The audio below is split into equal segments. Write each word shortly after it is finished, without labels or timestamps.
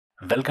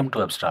Welcome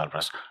to Astra.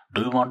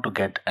 Do you want to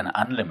get an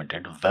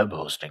unlimited web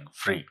hosting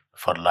free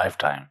for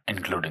lifetime,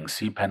 including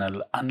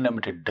cPanel,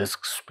 unlimited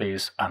disk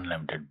space,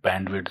 unlimited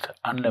bandwidth,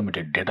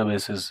 unlimited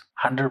databases,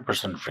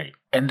 100% free?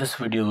 In this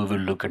video, we will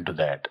look into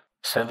that.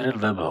 Several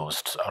web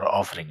hosts are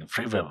offering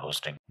free web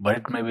hosting, but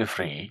it may be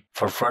free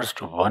for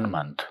first 1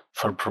 month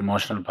for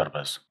promotional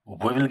purpose.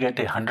 We will get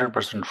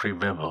 100% free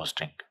web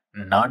hosting.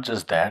 Not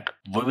just that,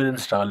 we will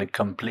install a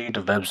complete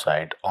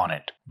website on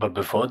it. But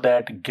before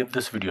that, give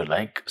this video a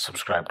like,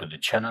 subscribe to the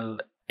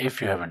channel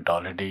if you haven't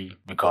already,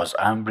 because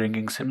I'm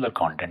bringing similar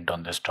content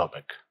on this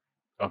topic.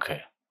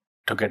 Okay,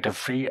 to get a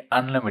free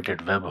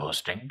unlimited web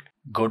hosting,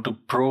 go to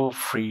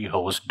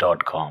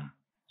profreehost.com.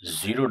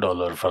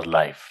 $0 for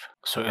life.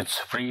 So it's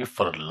free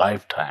for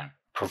lifetime.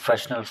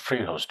 Professional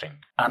free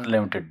hosting,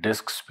 unlimited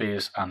disk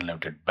space,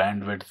 unlimited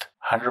bandwidth,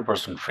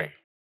 100% free.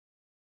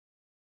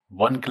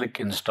 One-click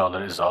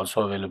installer is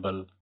also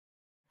available.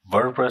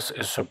 Wordpress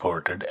is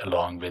supported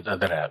along with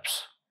other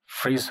apps.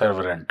 Free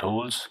server and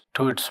tools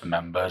to its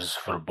members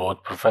for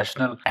both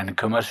professional and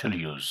commercial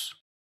use.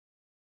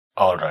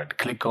 Alright,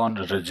 click on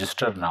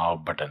Register Now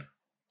button.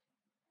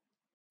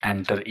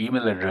 Enter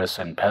email address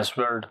and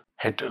password.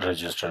 Hit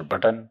Register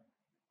button.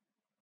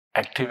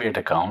 Activate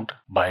account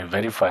by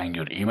verifying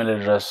your email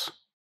address.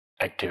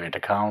 Activate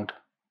account.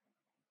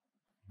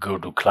 Go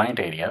to Client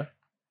area.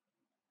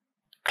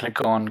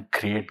 Click on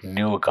Create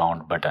New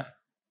Account button.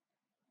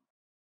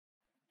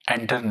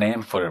 Enter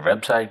name for your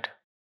website.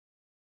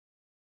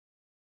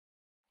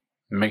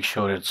 Make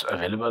sure it's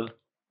available.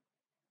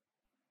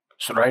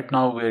 So right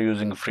now we are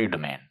using free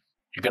domain.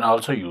 You can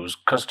also use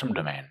custom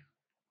domain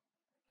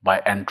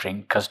by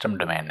entering custom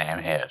domain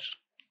name here.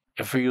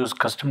 If you use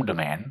custom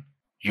domain,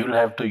 you'll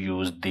have to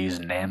use these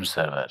name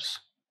servers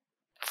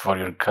for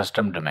your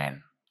custom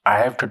domain. I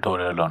have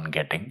tutorial on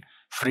getting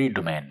free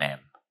domain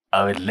name.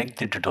 I will link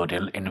the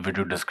tutorial in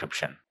video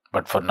description.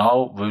 But for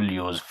now, we will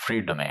use free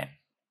domain.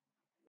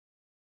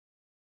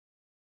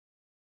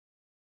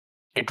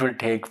 It will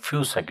take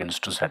few seconds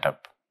to set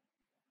up.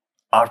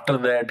 After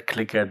that,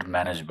 click Add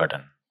Manage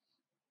button.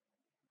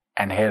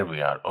 And here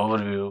we are,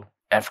 Overview,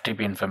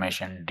 FTP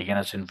information,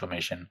 DNS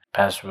information,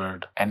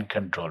 password, and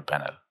Control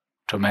Panel.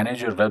 To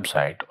manage your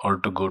website or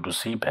to go to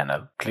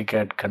Cpanel, click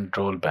at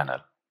Control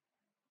Panel.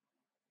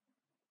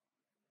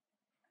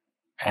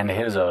 And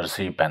here's our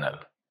Cpanel.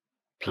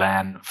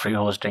 Plan, free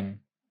hosting,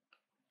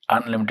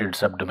 unlimited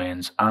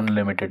subdomains,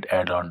 unlimited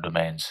add-on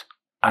domains,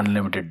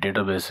 unlimited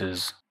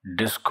databases,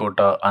 disk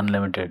quota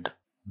unlimited,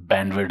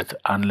 bandwidth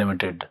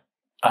unlimited,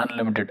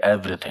 unlimited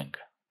everything.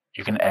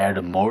 You can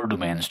add more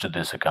domains to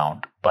this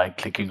account by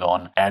clicking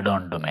on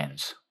add-on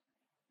domains.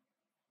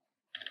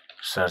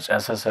 Search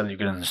SSL, you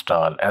can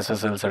install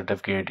SSL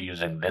certificate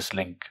using this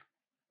link.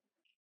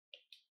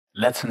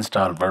 Let's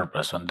install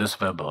WordPress on this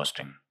web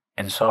hosting.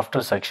 In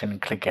software section,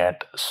 click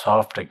at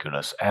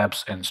Softaculous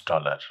Apps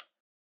Installer.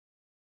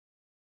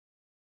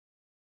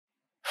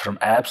 From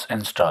Apps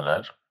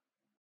Installer,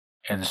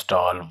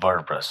 install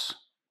WordPress.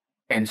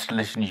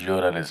 Installation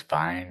URL is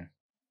fine.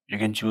 You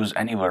can choose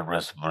any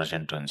WordPress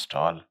version to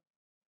install.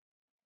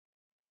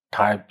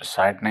 Type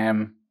site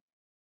name,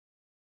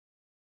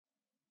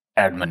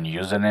 admin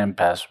username,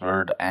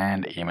 password,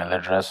 and email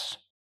address.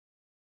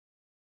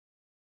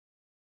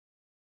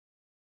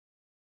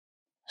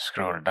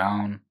 Scroll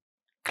down,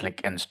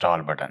 click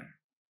Install button.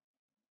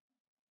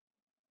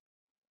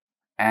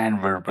 And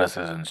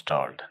WordPress is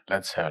installed.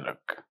 Let's have a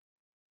look.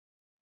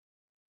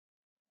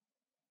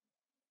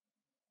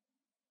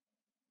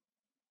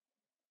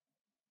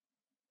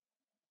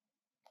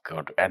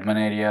 Go to admin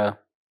area,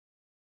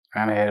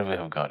 and here we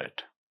have got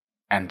it.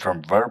 And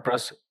from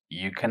WordPress,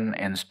 you can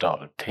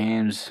install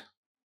themes,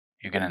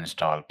 you can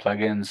install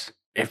plugins.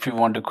 If you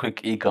want a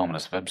quick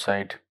e-commerce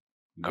website,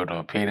 go to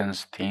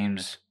Appearance,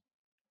 Themes,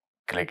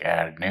 click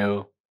Add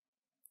New,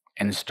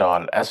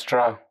 install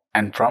Astra,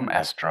 and from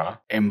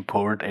Astra,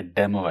 import a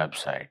demo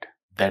website.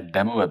 That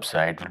demo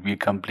website will be a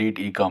complete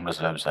e-commerce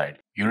website.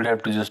 You'll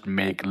have to just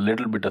make a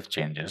little bit of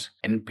changes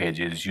in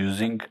pages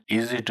using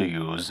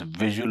easy-to-use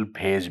visual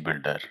page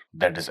builder,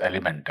 that is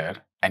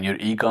Elementor, and your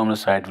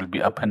e-commerce site will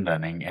be up and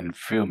running in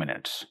few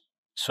minutes.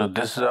 So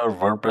this is our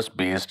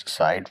WordPress-based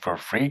site for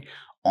free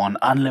on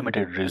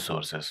unlimited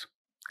resources.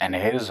 And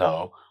here is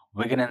how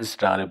we can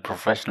install a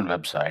professional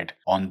website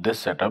on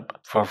this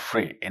setup for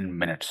free in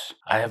minutes.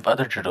 I have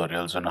other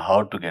tutorials on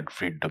how to get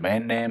free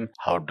domain name,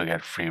 how to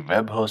get free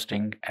web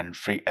hosting, and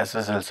free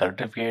SSL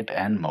certificate,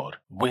 and more.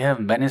 We have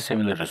many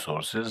similar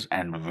resources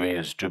and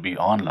ways to be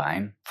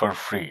online for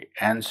free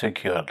and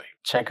securely.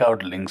 Check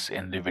out links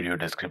in the video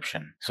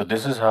description. So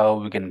this is how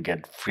we can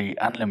get free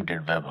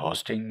unlimited web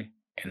hosting,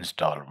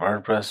 install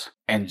WordPress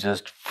in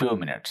just few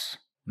minutes.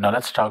 Now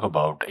let's talk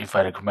about if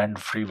I recommend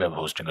free web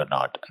hosting or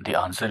not. The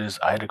answer is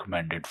I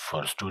recommend it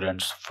for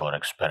students, for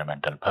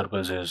experimental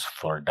purposes,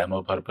 for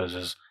demo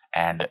purposes,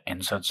 and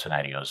in such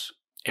scenarios.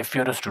 If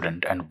you're a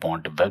student and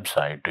want a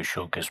website to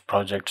showcase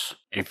projects,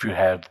 if you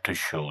have to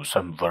show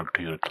some work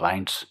to your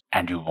clients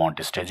and you want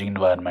a staging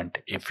environment,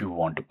 if you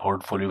want a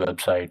portfolio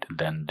website,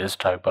 then this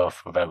type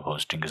of web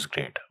hosting is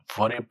great.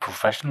 For a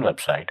professional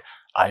website,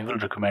 I will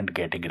recommend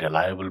getting a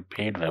reliable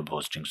paid web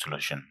hosting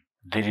solution.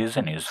 The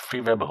reason is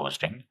free web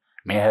hosting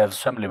may have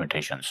some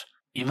limitations.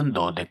 Even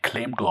though they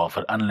claim to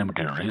offer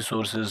unlimited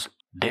resources,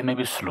 they may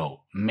be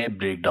slow, may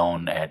break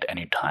down at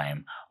any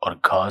time, or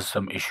cause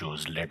some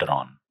issues later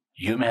on.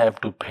 You may have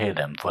to pay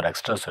them for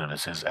extra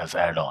services as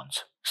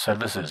add-ons,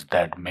 services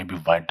that may be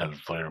vital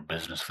for your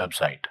business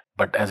website.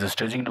 But as a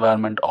staging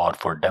environment or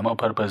for demo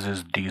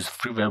purposes, these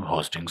free web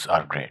hostings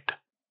are great.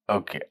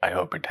 Okay, I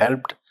hope it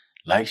helped.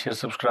 Like, share,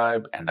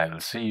 subscribe, and I will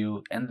see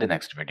you in the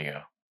next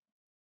video.